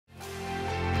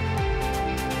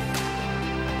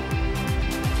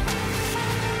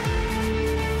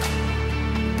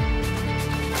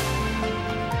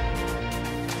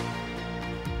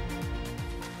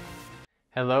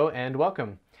Hello and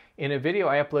welcome. In a video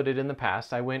I uploaded in the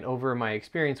past, I went over my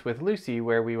experience with Lucy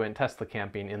where we went Tesla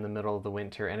camping in the middle of the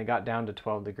winter and it got down to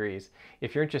 12 degrees.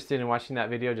 If you're interested in watching that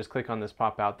video, just click on this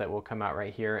pop-out that will come out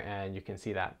right here and you can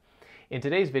see that. In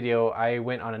today's video, I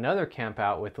went on another camp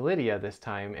out with Lydia this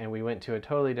time and we went to a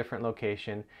totally different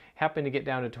location. Happened to get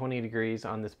down to 20 degrees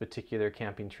on this particular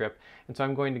camping trip, and so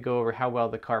I'm going to go over how well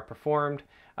the car performed,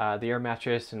 the air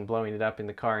mattress and blowing it up in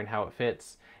the car and how it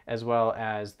fits, as well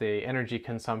as the energy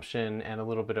consumption and a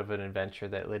little bit of an adventure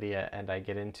that Lydia and I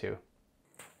get into.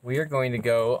 We are going to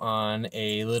go on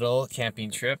a little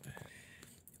camping trip.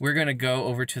 We're going to go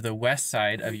over to the west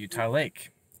side of Utah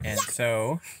Lake. And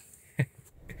so,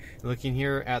 looking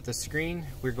here at the screen,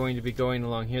 we're going to be going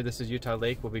along here. This is Utah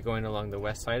Lake. We'll be going along the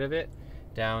west side of it,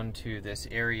 down to this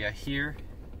area here,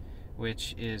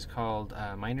 which is called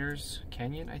Miners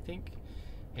Canyon, I think.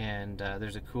 And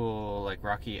there's a cool like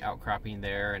rocky outcropping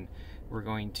there, and we're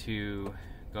going to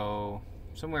go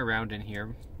somewhere around in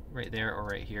here, right there or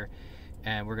right here,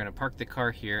 and we're going to park the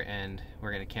car here and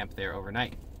we're going to camp there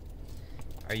overnight.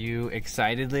 Are you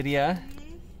excited, Lydia?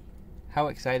 Mm-hmm. How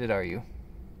excited are you?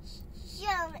 So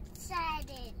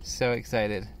excited. So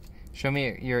excited. Show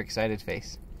me your excited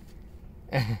face.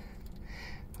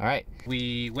 Alright,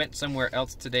 we went somewhere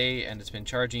else today and it's been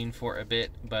charging for a bit,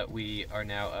 but we are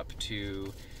now up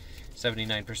to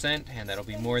 79% and that'll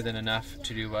be more than enough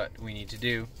to do what we need to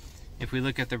do. If we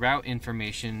look at the route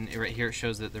information, right here it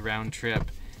shows that the round trip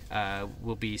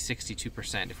will be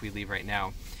 62% if we leave right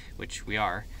now, which we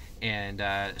are. And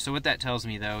so what that tells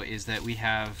me though is that we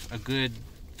have a good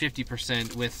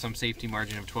 50% with some safety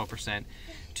margin of 12%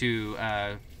 to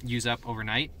use up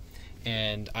overnight.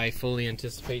 And I fully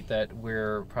anticipate that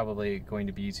we're probably going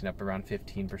to be using up around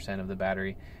 15% of the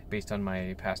battery based on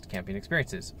my past camping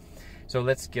experiences. So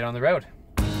let's get on the road.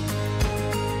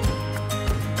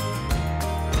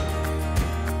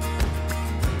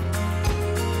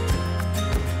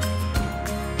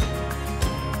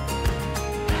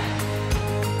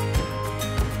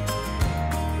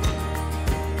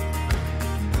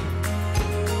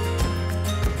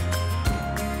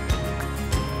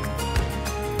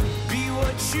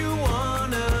 You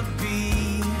wanna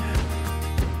be,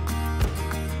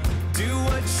 do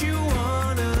what you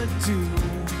wanna do,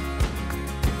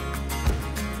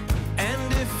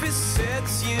 and if it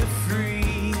sets you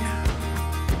free,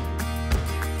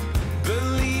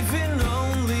 believe in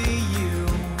only you.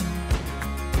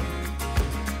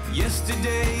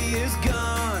 Yesterday is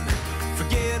gone,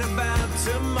 forget about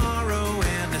tomorrow,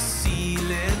 and the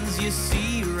ceilings you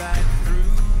see right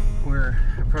through. We're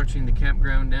approaching the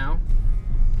campground now,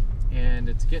 and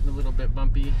it's getting a little bit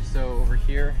bumpy, so over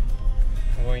here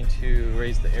I'm going to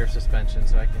raise the air suspension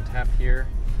so I can tap here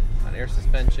on air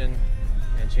suspension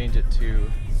and change it to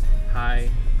high,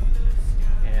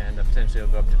 and potentially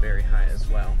it'll go up to very high as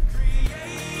well.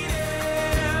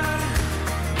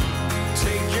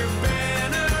 Take your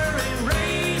banner and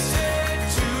raise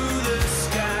it to the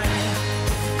sky.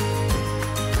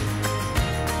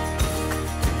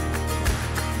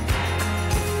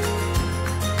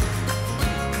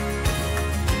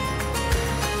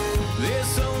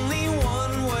 There's only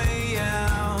one way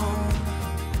out.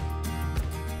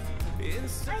 Are you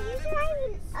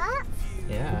driving up?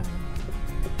 Yeah.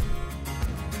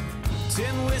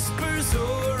 10 whispers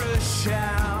or a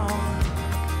shout,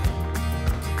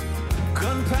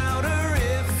 gunpowder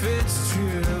if it's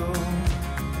true.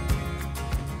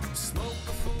 Smoke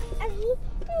before. Are you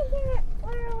here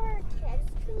where we're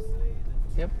camping?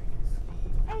 Yep.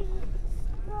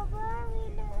 Well, where are we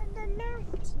now? The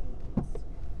mountains.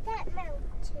 That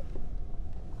mountain.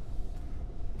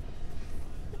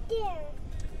 There.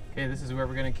 Okay, this is where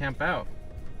we're gonna camp out.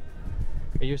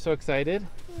 Are you so excited?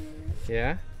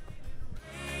 Yeah?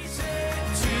 Raise it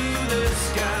to the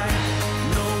sky.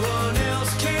 No one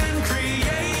else can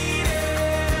create it.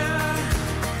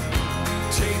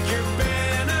 Take your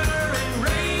banner and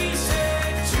raise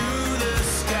it to the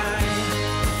sky.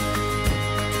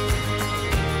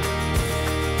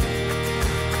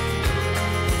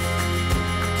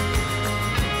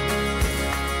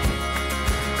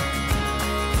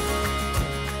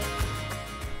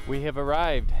 We have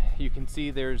arrived. You can see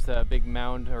there's a big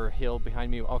mound or hill behind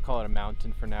me. I'll call it a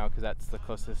mountain for now because that's the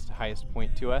closest, highest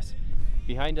point to us.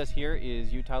 Behind us here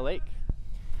is Utah Lake.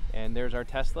 And there's our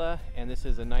Tesla, and this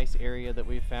is a nice area that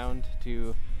we've found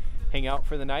to hang out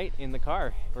for the night in the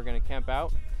car. We're gonna camp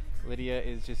out. Lydia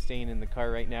is just staying in the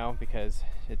car right now because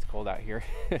it's cold out here.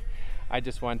 I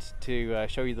just want to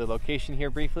show you the location here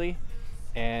briefly,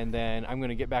 and then I'm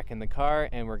gonna get back in the car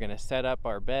and we're gonna set up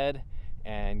our bed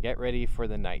and get ready for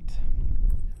the night.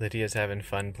 Lydia's having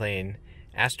fun playing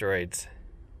asteroids.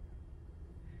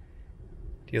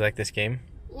 Do you like this game?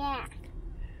 Yeah.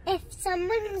 If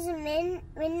someone's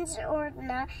wins or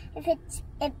not, if it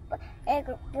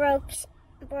broke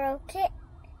it,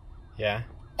 Yeah.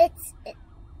 It's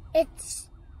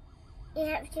you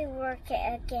have to work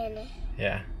it again.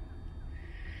 Yeah.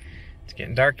 It's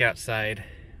getting dark outside.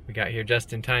 We got here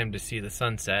just in time to see the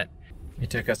sunset. It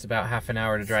took us about half an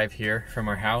hour to drive here from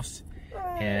our house,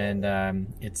 and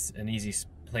it's an easy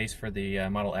place for the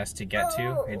Model S to get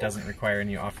to. It doesn't require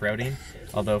any off-roading,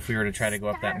 although if we were to try to go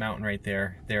up that mountain right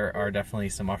there, there are definitely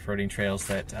some off-roading trails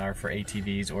that are for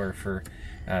ATVs or for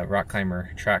rock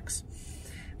climber trucks.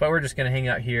 But we're just gonna hang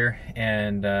out here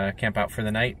and camp out for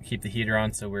the night, keep the heater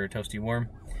on so we're toasty warm,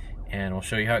 and we'll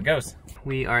show you how it goes.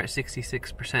 We are at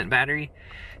 66% battery,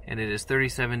 and it is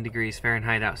 37 degrees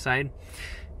Fahrenheit outside.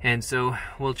 And so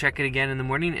we'll check it again in the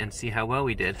morning and see how well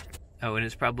we did. Oh, and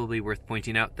it's probably worth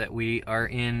pointing out that we are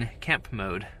in camp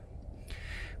mode,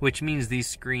 which means these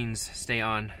screens stay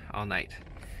on all night,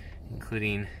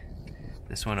 including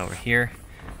this one over here.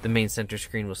 The main center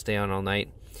screen will stay on all night.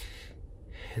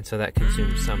 And so that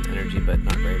consumes some energy, but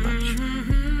not very much.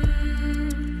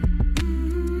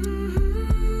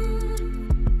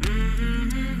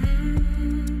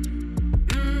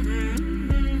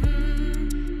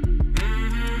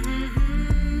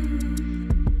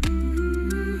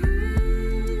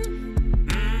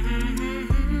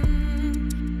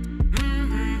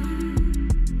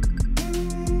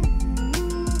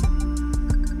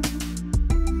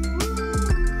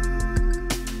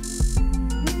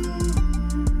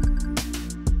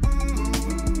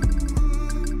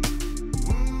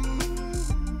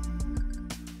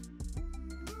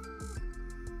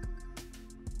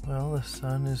 Well, the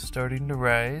sun is starting to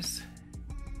rise,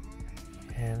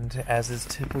 and as is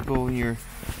typical when you're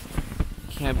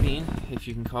camping, if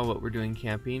you can call what we're doing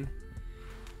camping,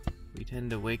 we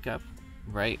tend to wake up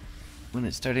right when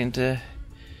it's starting to,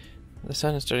 the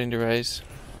sun is starting to rise.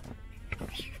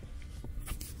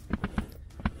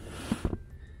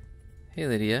 Hey,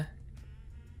 Lydia.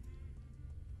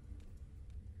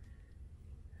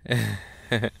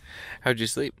 How'd you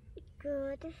sleep?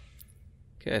 Good.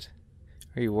 Good.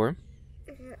 Are you warm?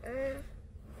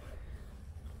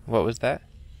 What was that?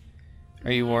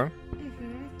 Are you warm?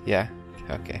 Yeah?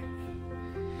 Okay.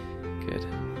 Good.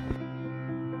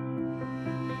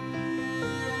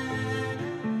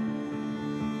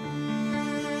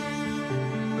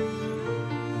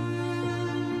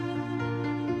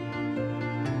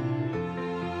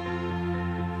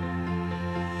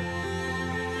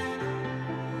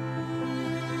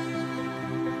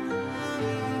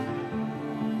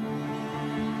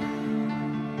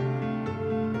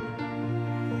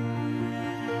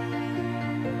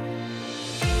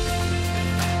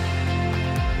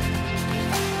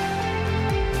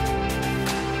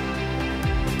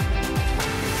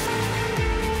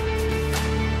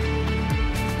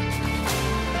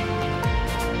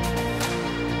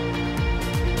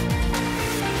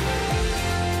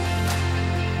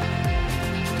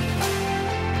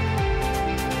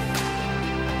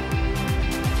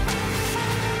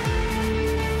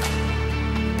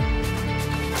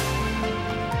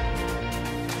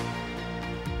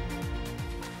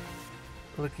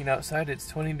 Looking outside, it's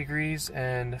 20 degrees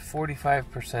and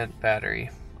 45%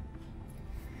 battery.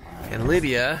 And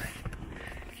Lydia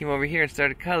came over here and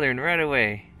started coloring right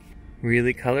away.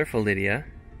 Really colorful, Lydia.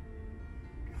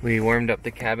 We warmed up the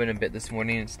cabin a bit this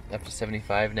morning. It's up to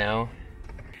 75 now.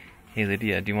 Hey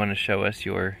Lydia, do you want to show us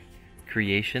your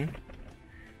creation?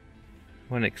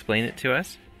 Want to explain it to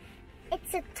us?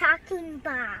 It's a talking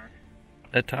ball.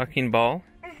 A talking ball?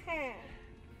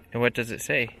 And what does it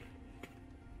say?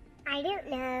 I don't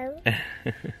know.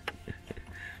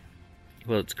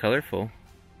 Well, it's colorful.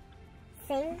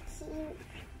 Thank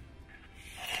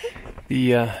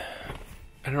you. I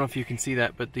don't know if you can see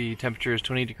that, but the temperature is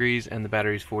 20 degrees and the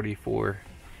battery is 44%.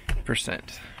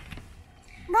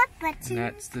 What button? And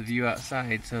that's the view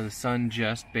outside, so the sun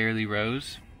just barely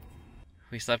rose.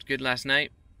 We slept good last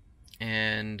night,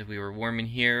 and we were warm in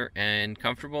here and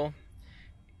comfortable.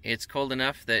 It's cold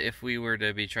enough that if we were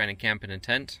to be trying to camp in a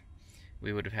tent,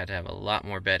 we would have had to have a lot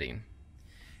more bedding.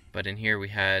 But in here we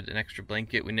had an extra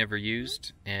blanket we never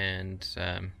used, and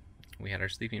we had our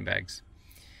sleeping bags.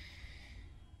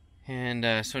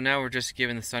 And so now we're just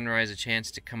giving the sunrise a chance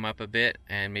to come up a bit,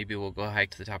 and maybe we'll go hike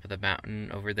to the top of the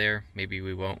mountain over there. Maybe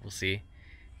we won't, we'll see.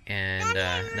 And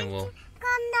then we'll... Go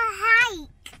on the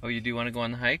hike. Oh, you do want to go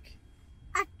on the hike?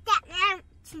 Up that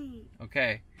mountain.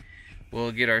 Okay.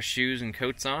 We'll get our shoes and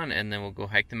coats on, and then we'll go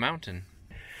hike the mountain.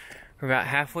 We're about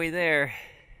halfway there.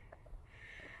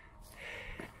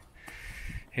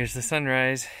 Here's the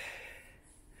sunrise.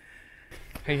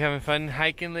 Are you having fun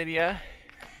hiking, Lydia?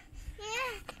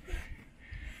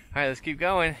 right, let's keep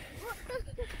going.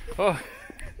 Oh,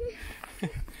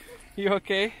 you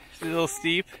okay? It's a little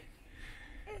steep.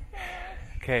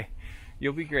 Okay,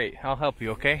 you'll be great. I'll help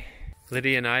you, okay?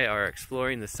 Lydia and I are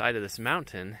exploring the side of this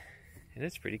mountain, and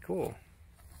it's pretty cool.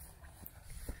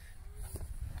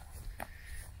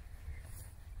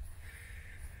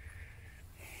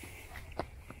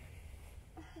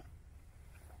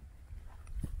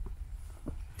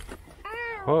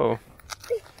 Whoa.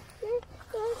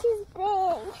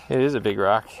 It is a big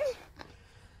rock.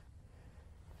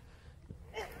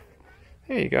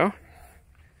 There you go.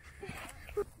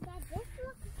 Dad, this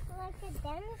looks like a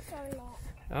dinosaur neck.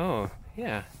 Oh,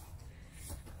 yeah.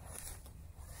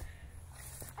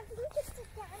 I think it's a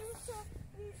dinosaur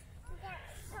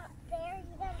that's up there.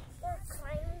 You gotta start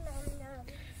climbing on them.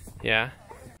 Yeah.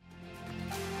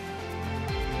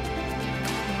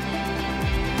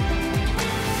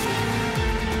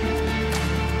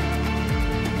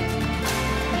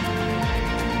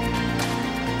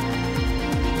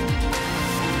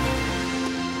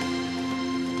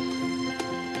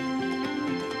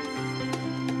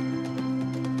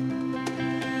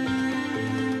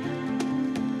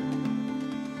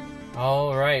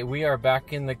 All right, we are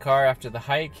back in the car after the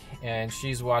hike, and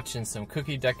she's watching some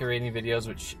cookie decorating videos,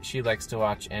 which she likes to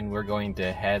watch, and we're going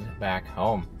to head back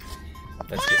home.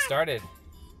 Let's get started.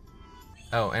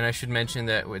 Oh, and I should mention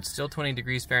that it's still 20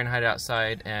 degrees Fahrenheit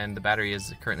outside, and the battery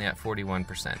is currently at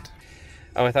 41%.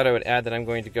 Oh, I thought I would add that I'm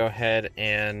going to go ahead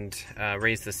and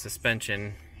raise the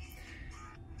suspension.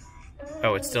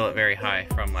 Oh, it's still at very high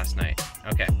from last night.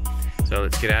 Okay, so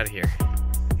let's get out of here.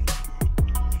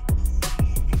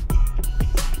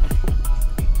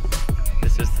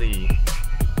 This is the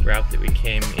route that we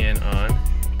came in on.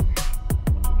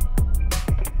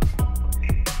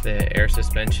 The air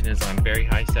suspension is on very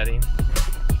high setting.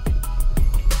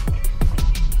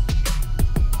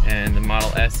 And the Model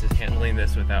S is handling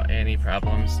this without any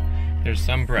problems. There's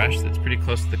some brush that's pretty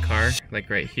close to the car, like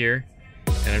right here,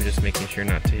 and I'm just making sure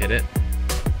not to hit it.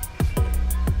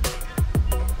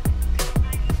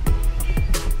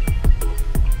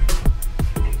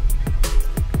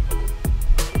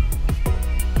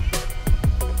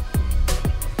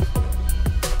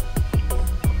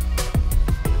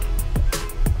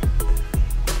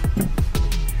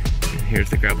 Here's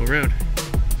the gravel road.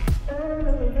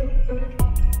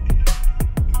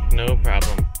 No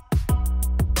problem.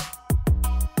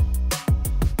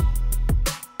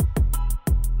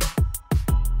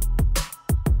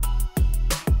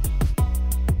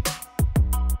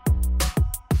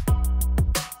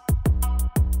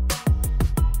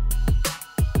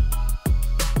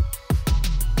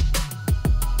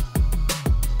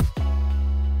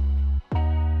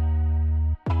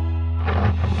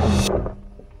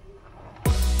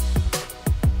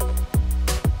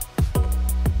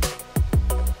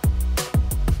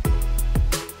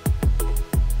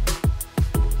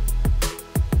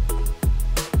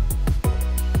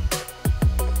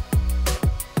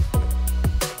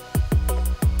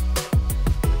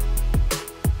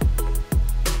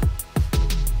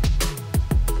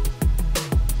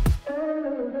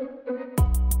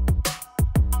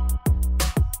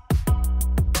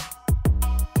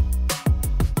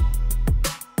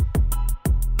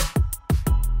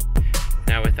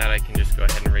 Now with that, I can just go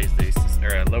ahead and raise the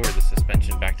lower the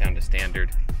suspension back down to standard.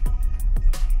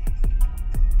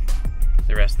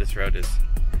 The rest of this road is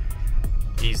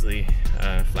easily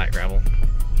flat gravel.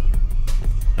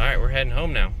 All right, we're heading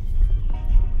home now.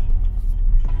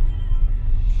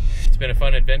 It's been a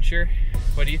fun adventure.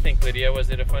 What do you think, Lydia? Was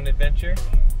it a fun adventure?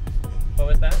 What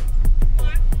was that?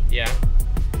 Yeah. Yeah.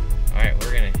 All right,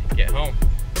 we're gonna get home.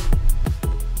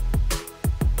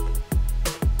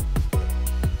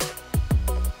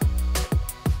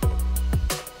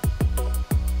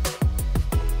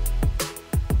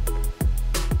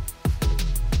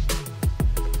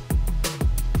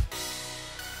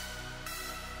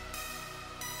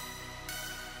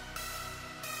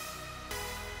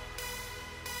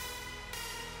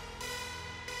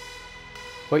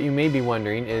 What you may be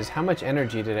wondering is how much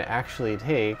energy did it actually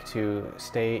take to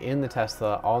stay in the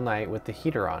Tesla all night with the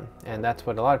heater on? And that's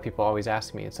what a lot of people always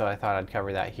ask me, and so I thought I'd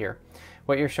cover that here.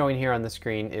 What you're showing here on the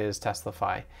screen is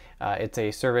TeslaFi. It's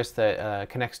a service that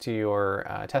connects to your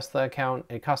Tesla account.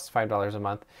 It costs $5 a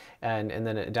month, and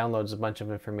then it downloads a bunch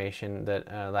of information that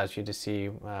allows you to see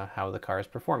how the car is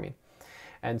performing.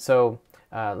 And so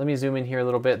let me zoom in here a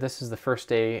little bit. This is the first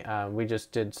day. We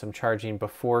just did some charging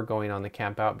before going on the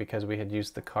camp out because we had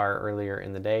used the car earlier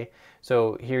in the day.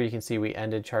 So here you can see we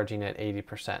ended charging at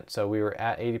 80%. So we were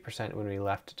at 80% when we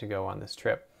left to go on this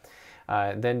trip.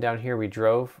 Then down here we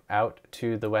drove out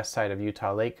to the west side of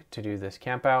Utah Lake to do this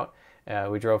camp out.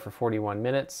 We drove for 41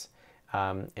 minutes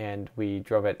and we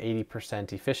drove at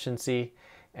 80% efficiency.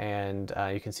 And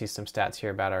you can see some stats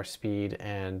here about our speed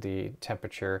and the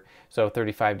temperature. So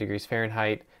 35 degrees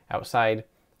Fahrenheit outside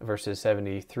versus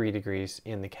 73 degrees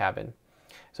in the cabin.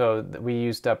 So we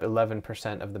used up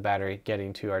 11% of the battery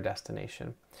getting to our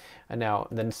destination. And now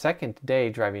the second day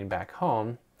driving back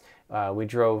home, we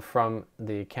drove from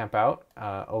the camp out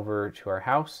over to our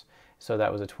house. So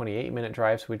that was a 28-minute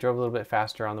drive. So we drove a little bit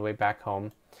faster on the way back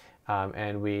home.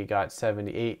 And we got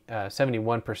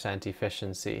 71%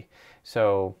 efficiency.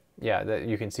 So yeah,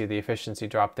 you can see the efficiency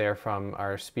drop there from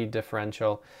our speed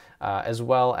differential, as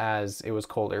well as it was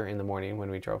colder in the morning when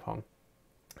we drove home.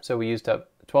 So we used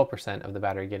up 12% of the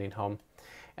battery getting home.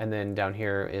 And then down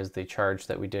here is the charge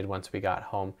that we did once we got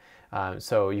home.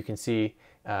 So you can see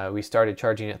we started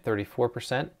charging at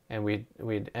 34% and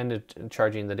we'd ended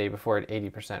charging the day before at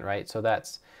 80%, right? So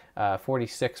that's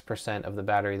 46% of the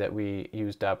battery that we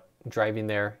used up driving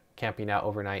there, camping out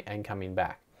overnight, and coming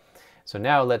back. So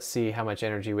now let's see how much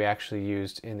energy we actually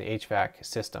used in the HVAC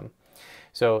system.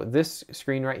 So this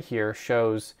screen right here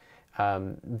shows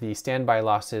the standby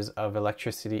losses of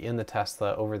electricity in the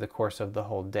Tesla over the course of the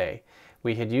whole day.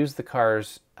 We had used the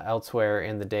cars elsewhere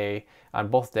in the day on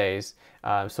both days,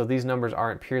 so these numbers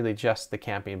aren't purely just the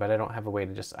camping, but I don't have a way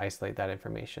to just isolate that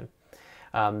information.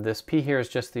 This P here is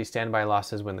just the standby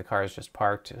losses when the car is just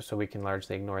parked, so we can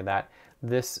largely ignore that.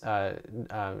 This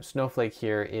snowflake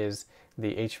here is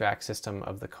the HVAC system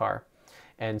of the car.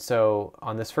 And so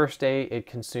on this first day, it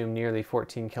consumed nearly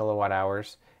 14 kilowatt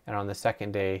hours, and on the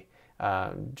second day,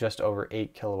 just over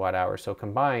 8 kilowatt hours. So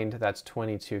combined, that's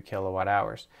 22 kilowatt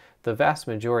hours. The vast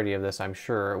majority of this, I'm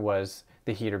sure, was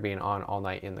the heater being on all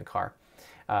night in the car.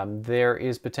 There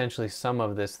is potentially some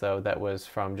of this, though, that was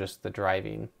from just the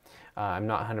driving. I'm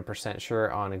not 100%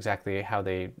 sure on exactly how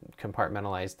they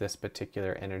compartmentalize this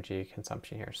particular energy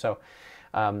consumption here. So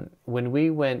when we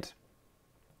went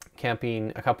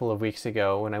camping a couple of weeks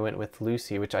ago, when I went with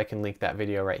Lucy, which I can link that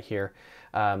video right here,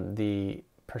 the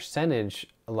percentage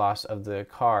loss of the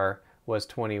car was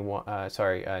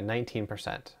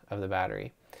 19% of the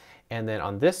battery. And then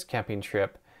on this camping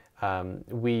trip,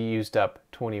 we used up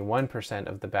 21%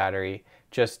 of the battery,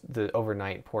 just the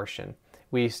overnight portion.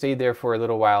 We stayed there for a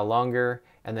little while longer,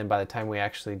 and then by the time we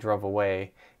actually drove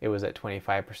away, it was at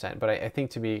 25%. But I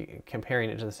think to be comparing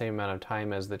it to the same amount of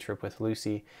time as the trip with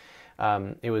Lucy,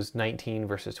 it was 19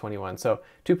 versus 21. So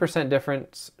 2%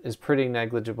 difference is pretty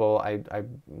negligible. I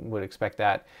would expect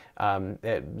that.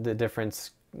 The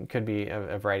difference could be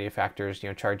a variety of factors, you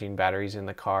know, charging batteries in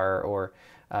the car or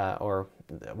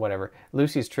whatever.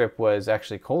 Lucy's trip was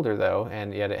actually colder though,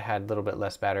 and yet it had a little bit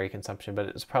less battery consumption, but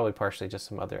it was probably partially just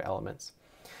some other elements.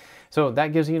 So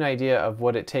that gives you an idea of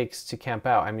what it takes to camp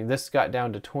out. I mean, this got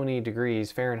down to 20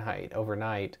 degrees Fahrenheit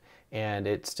overnight, and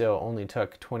it still only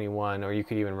took 21, or you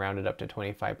could even round it up to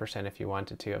 25% if you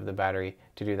wanted to, of the battery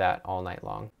to do that all night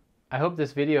long. I hope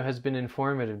this video has been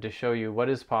informative to show you what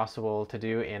is possible to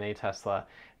do in a Tesla.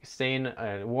 Staying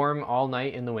warm all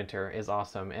night in the winter is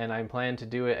awesome, and I plan to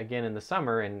do it again in the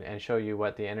summer and show you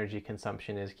what the energy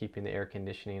consumption is keeping the air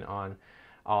conditioning on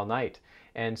all night.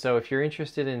 And so if you're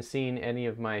interested in seeing any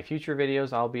of my future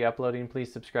videos I'll be uploading,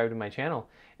 please subscribe to my channel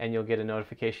and you'll get a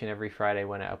notification every Friday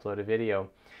when I upload a video.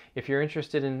 If you're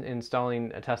interested in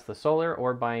installing a Tesla Solar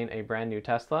or buying a brand new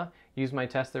Tesla, use my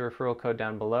Tesla referral code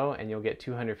down below and you'll get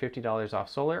 $250 off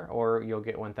solar, or you'll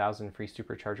get 1,000 free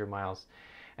supercharger miles.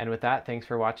 And with that, thanks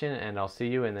for watching, and I'll see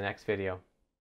you in the next video.